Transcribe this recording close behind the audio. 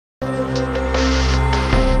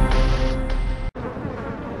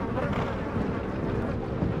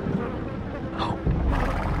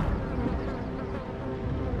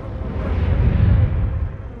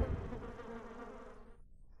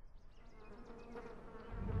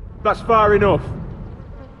That's far enough.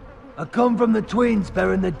 I come from the twins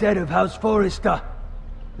bearing the dead of House Forrester.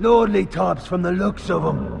 Lordly types from the looks of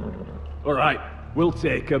them. Alright, we'll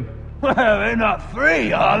take them. Well, they're not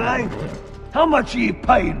free, are they? How much are you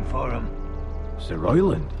paying for them? Sir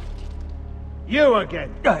Royland. You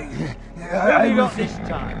again? Who have you got this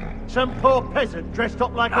time? Some poor peasant dressed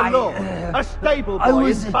up like a lord? A stable boy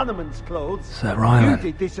in Bannerman's clothes? Sir Royland.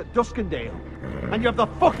 You did this at Duskendale. And you have the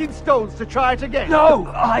fucking stones to try it again? No,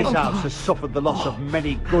 This house has suffered the loss of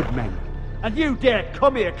many good men. And you dare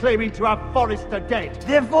come here claiming to have Forrester dead?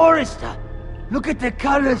 They're Forrester. Look at the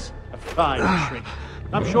colours. A fine trick.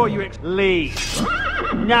 I'm sure you leave.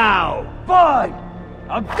 Now! Fine!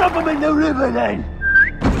 I'll dump them in the river then!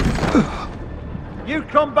 You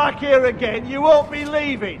come back here again, you won't be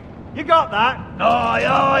leaving. You got that? Aye,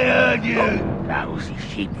 I heard you! Lousy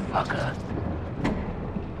sheep fucker.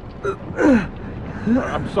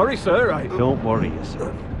 I'm sorry, sir, Don't worry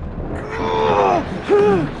yourself.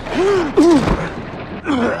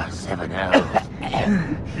 7 hours.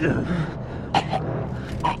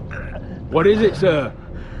 What is it, sir?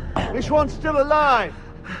 This one's still alive.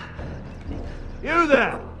 You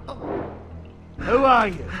there? Who are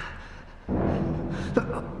you?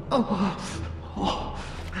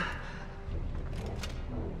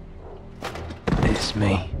 It's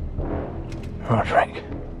me. Roderick.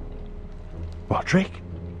 Roderick?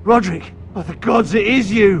 Roderick? Oh, the gods, it is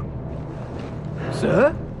you!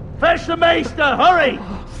 Sir? Fetch the maester, hurry!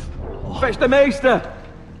 Fetch the maester!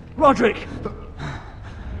 Roderick!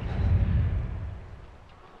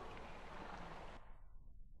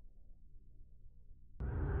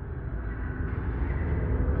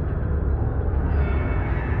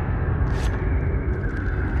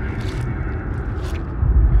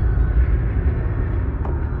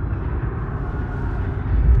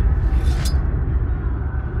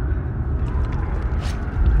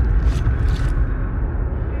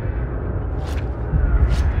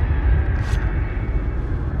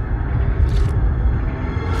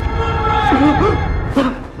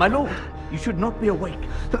 My lord, you should not be awake.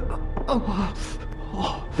 The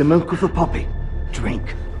milk of the poppy.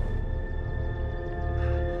 Drink.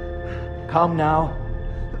 Calm now.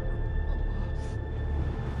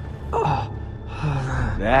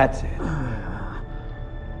 That's it.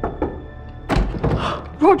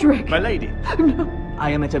 Roderick! My lady. No. I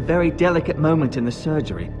am at a very delicate moment in the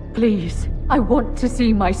surgery. Please, I want to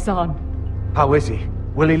see my son. How is he?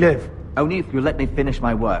 Will he live? Only if you let me finish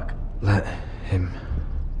my work. Let him.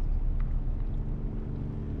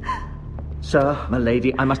 Sir, my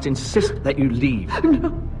lady, I must insist that you leave.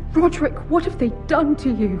 No. Roderick, what have they done to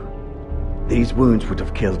you? These wounds would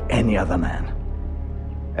have killed any other man.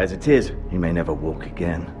 As it is, he may never walk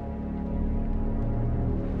again.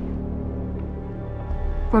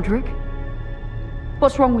 Roderick?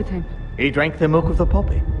 What's wrong with him? He drank the milk of the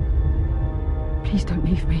poppy. Please don't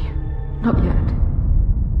leave me. Not yet.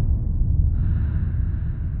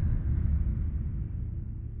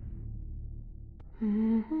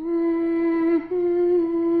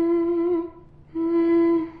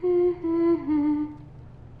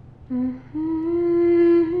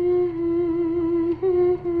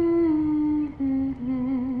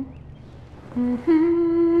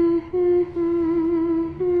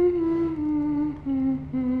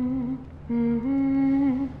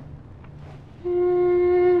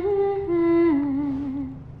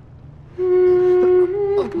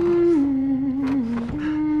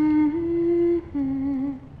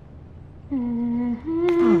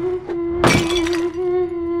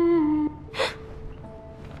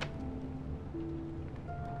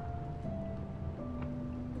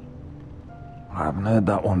 I haven't heard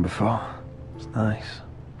that one before. It's nice.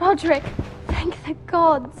 Roderick, thank the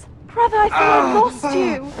gods. Brother, I thought I lost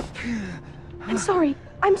you. I'm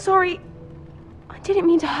sorry. I didn't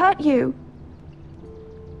mean to hurt you.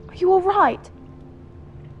 Are you all right?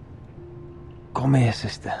 Come here,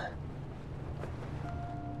 sister.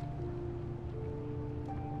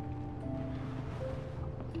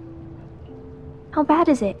 How bad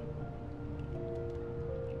is it?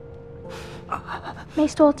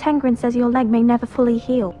 Maester Tengrin says your leg may never fully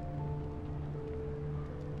heal.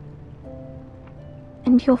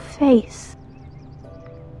 And your face.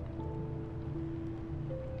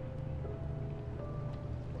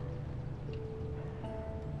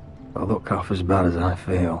 I look half as bad as I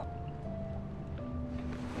feel.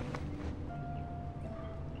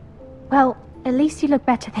 Well, at least you look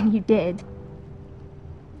better than you did.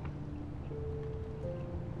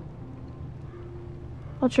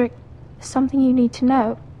 Roderick, there's something you need to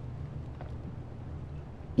know.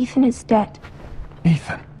 Ethan is dead.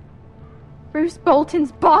 Ethan? Bruce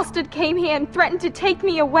Bolton's bastard came here and threatened to take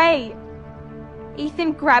me away.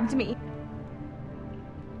 Ethan grabbed me.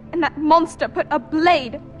 And that monster put a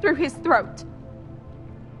blade through his throat.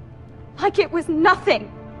 Like it was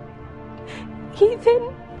nothing.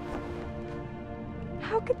 Ethan...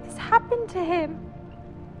 How could this happen to him?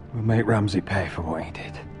 We'll make Ramsey pay for what he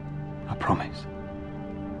did. I promise.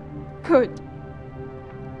 Good.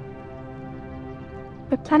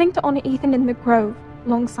 We're planning to honor Ethan in the Grove,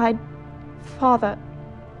 alongside Father.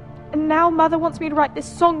 And now Mother wants me to write this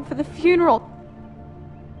song for the funeral.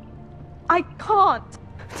 I can't.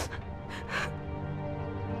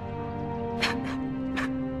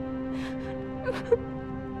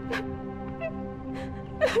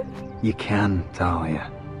 You can,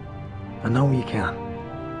 Talia. I know you can.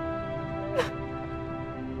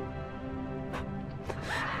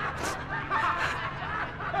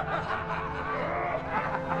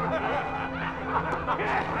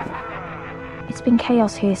 It's been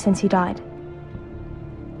chaos here since he died.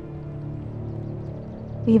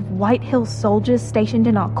 We have White Hill soldiers stationed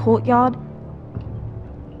in our courtyard.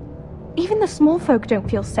 Even the small folk don't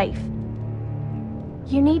feel safe.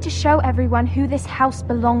 You need to show everyone who this house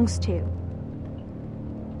belongs to.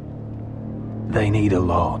 They need a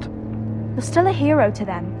lord. You're still a hero to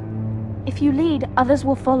them. If you lead, others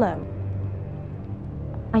will follow.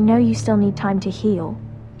 I know you still need time to heal,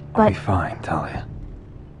 I'll but be fine, Talia.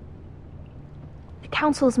 the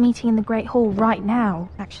council's meeting in the Great Hall right now,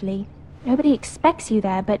 actually. Nobody expects you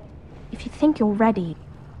there, but if you think you're ready...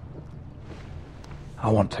 I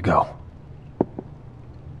want to go.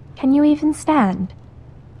 Can you even stand?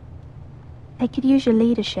 They could use your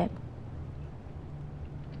leadership.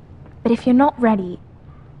 But if you're not ready...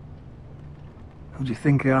 Who do you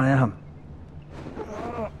think I am?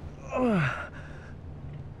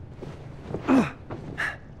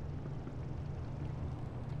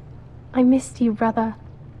 I missed you, brother.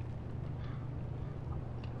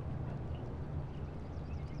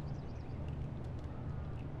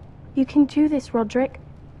 You can do this, Roderick.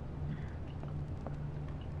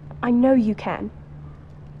 I know you can.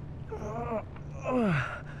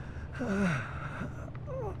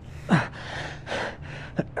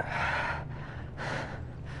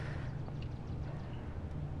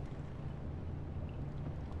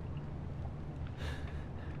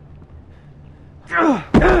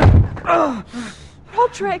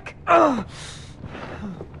 Roderick! I'm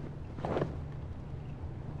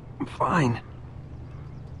fine.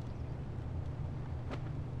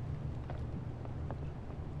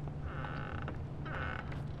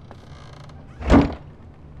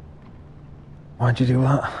 Why'd you do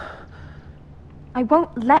that? I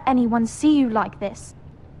won't let anyone see you like this.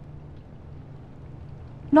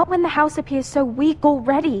 Not when the house appears so weak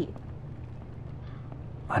already.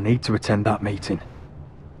 I need to attend that meeting.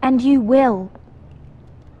 And you will.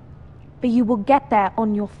 But you will get there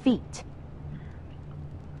on your feet.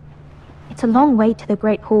 It's a long way to the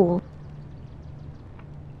Great Hall.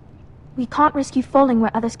 We can't risk you falling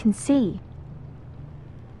where others can see.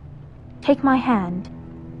 Take my hand.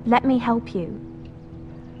 Let me help you.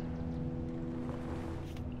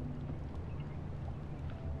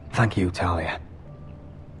 Thank you, Talia.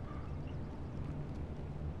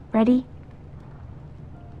 Ready?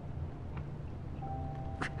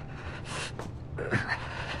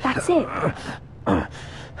 That's it.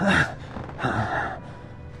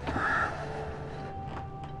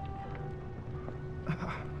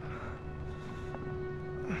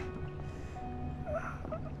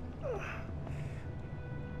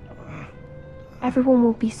 Everyone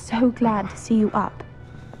will be so glad to see you up.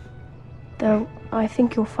 Though, I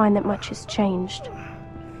think you'll find that much has changed.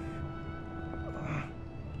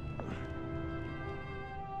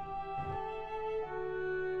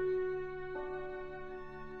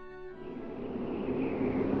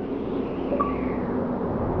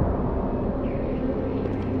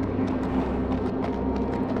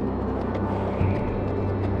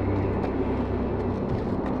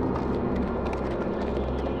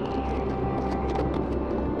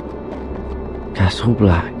 Castle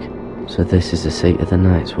Black. So this is the seat of the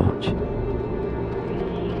Night's Watch.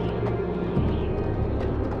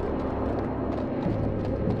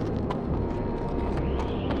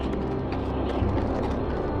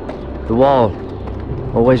 The wall.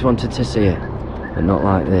 Always wanted to see it, but not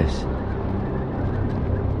like this.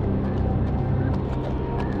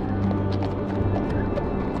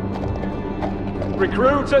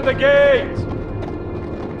 Recruits at the gate!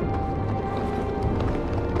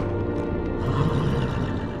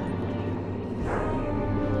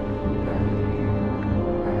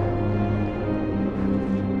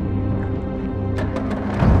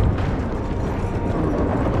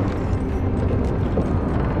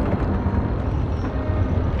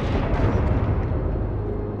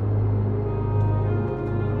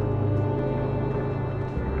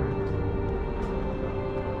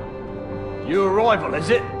 arrival, is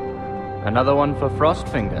it? Another one for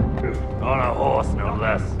Frostfinger. On a horse, no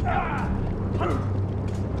less.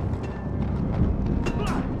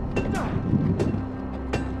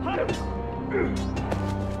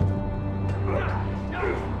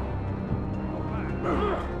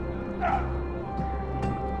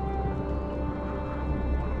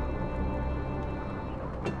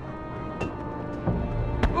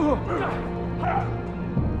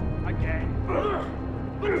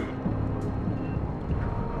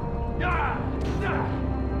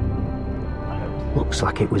 Looks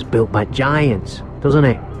like it was built by giants, doesn't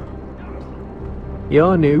it?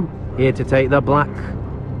 You're new, here to take the black.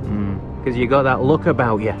 'Cause you got that look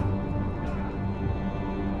about you.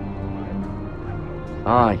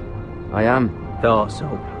 Aye, I am. Thought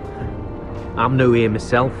so. I'm new here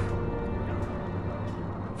myself.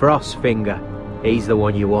 Frostfinger, he's the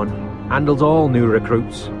one you want. Handles all new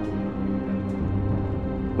recruits.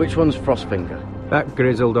 Which one's Frostfinger? That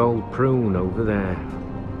grizzled old prune over there.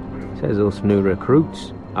 Says us new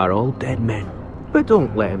recruits are all dead men. But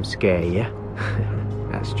don't let him scare you.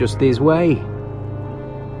 That's just his way.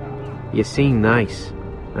 You seem nice.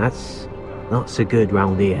 That's not so good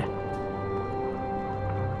round here.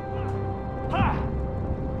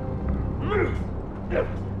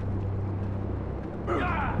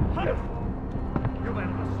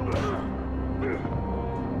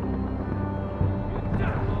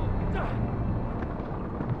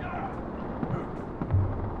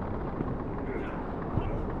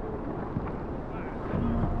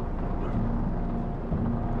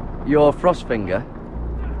 You're Frostfinger?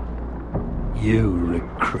 You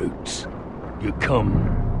recruits. You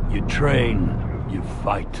come, you train, you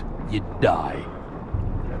fight, you die.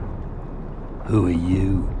 Who are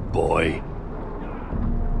you, boy?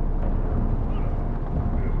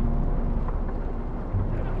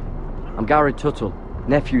 I'm Gary Tuttle,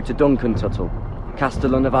 nephew to Duncan Tuttle,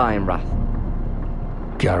 Castellan of Ironrath.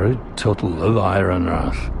 Garrett Tuttle of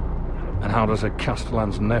Ironrath. And how does a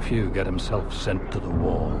Castellan's nephew get himself sent to the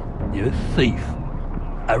wall? You a thief?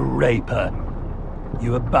 A raper?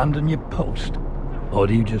 You abandon your post? Or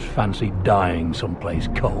do you just fancy dying someplace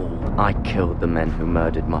cold? I killed the men who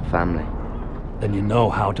murdered my family. Then you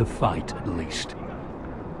know how to fight, at least.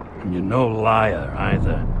 And you're no liar,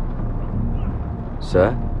 either.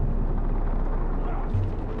 Sir?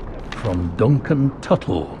 From Duncan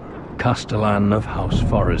Tuttle, Castellan of House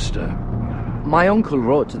Forrester. My uncle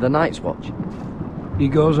wrote to the Night's Watch. He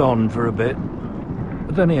goes on for a bit,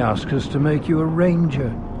 but then he asks us to make you a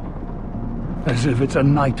ranger. As if it's a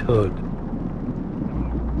knighthood.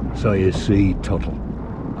 So you see, Tuttle,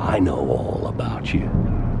 I know all about you.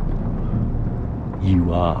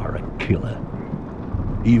 You are a killer.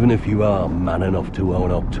 Even if you are man enough to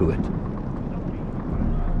own up to it.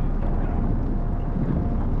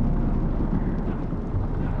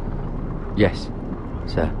 Yes,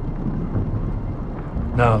 sir.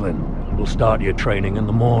 Now then, we'll start your training in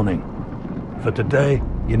the morning. For today,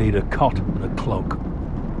 you need a cot and a cloak.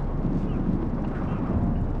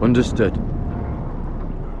 Understood.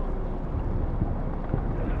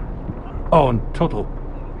 Oh, and Tuttle,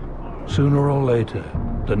 sooner or later,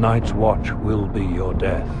 the Night's Watch will be your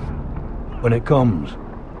death. When it comes,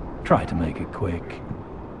 try to make it quick.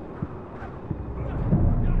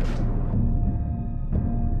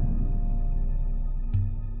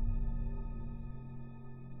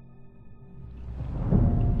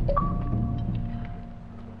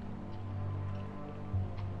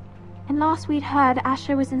 And last we'd heard,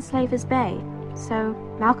 Asher was in Slaver's Bay, so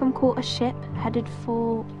Malcolm caught a ship headed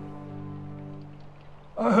for...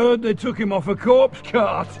 I heard they took him off a corpse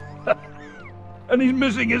cart. And he's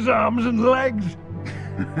missing his arms and legs.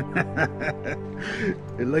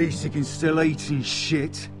 At least he can still eat and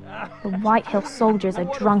shit. The White Hill soldiers are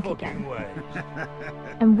drunk again.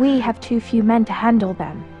 And we have too few men to handle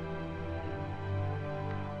them.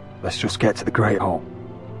 Let's just get to the Great Hall.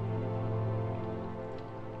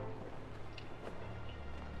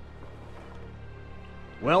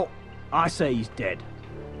 Well, I say he's dead.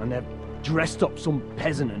 And they've dressed up some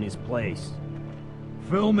peasant in his place.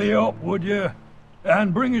 Fill me up, would you?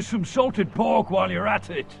 And bring us some salted pork while you're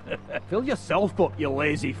at it. Fill yourself up, you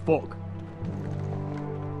lazy fuck.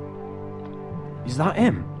 Is that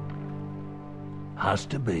him? Has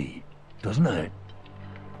to be, doesn't it?